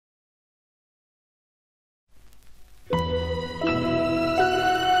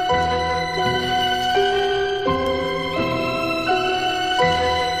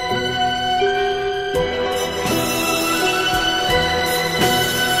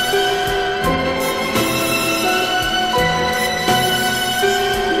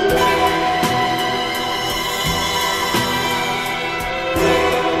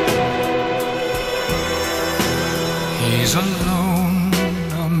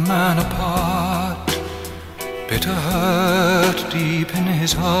man apart, bitter hurt deep in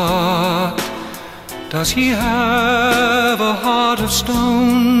his heart. Does he have a heart of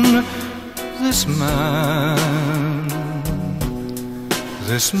stone, this man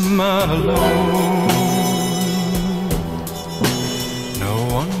alone? No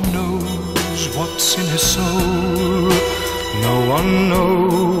one knows what's in his soul, no one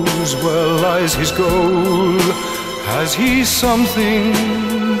knows where lies his goal. Has he something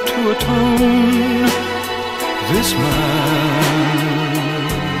to atone, this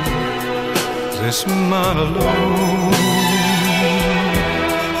man alone?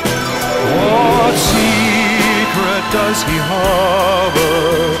 What secret does he harbor?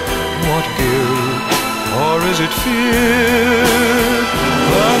 What guilt, or is it fear,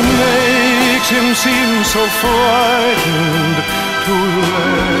 that makes him seem so frightened to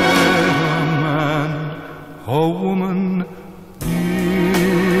let a man or woman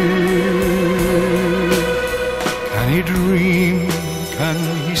near? Can he dream? Can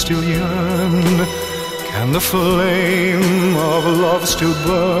he still yearn? Can the flame of love still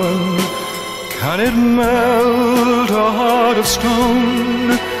burn? Can it melt a heart of stone?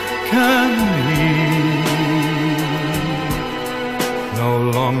 Can he no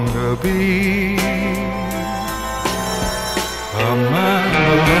longer be a man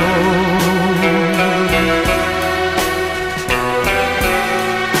alone?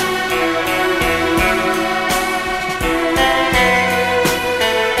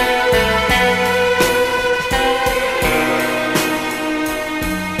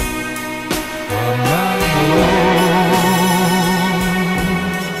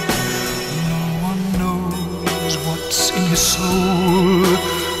 Soul,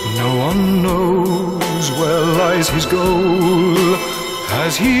 no one knows where lies his goal.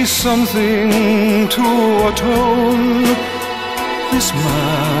 Has he something to atone, this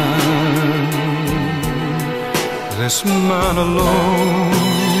man alone?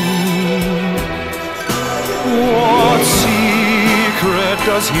 What secret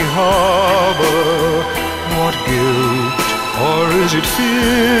does he harbor? What guilt, or is it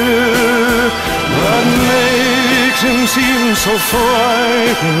fear, that makes him seem so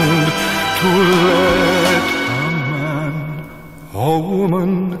frightened to let a man or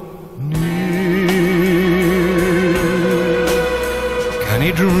woman near? Can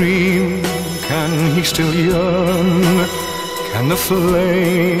he dream? Can he still yearn? Can the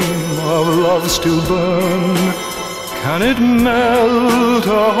flame of love still burn? Can it melt a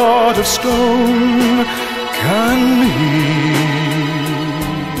heart of stone? Can he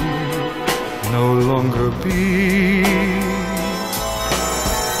no longer be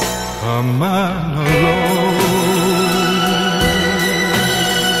a man alone?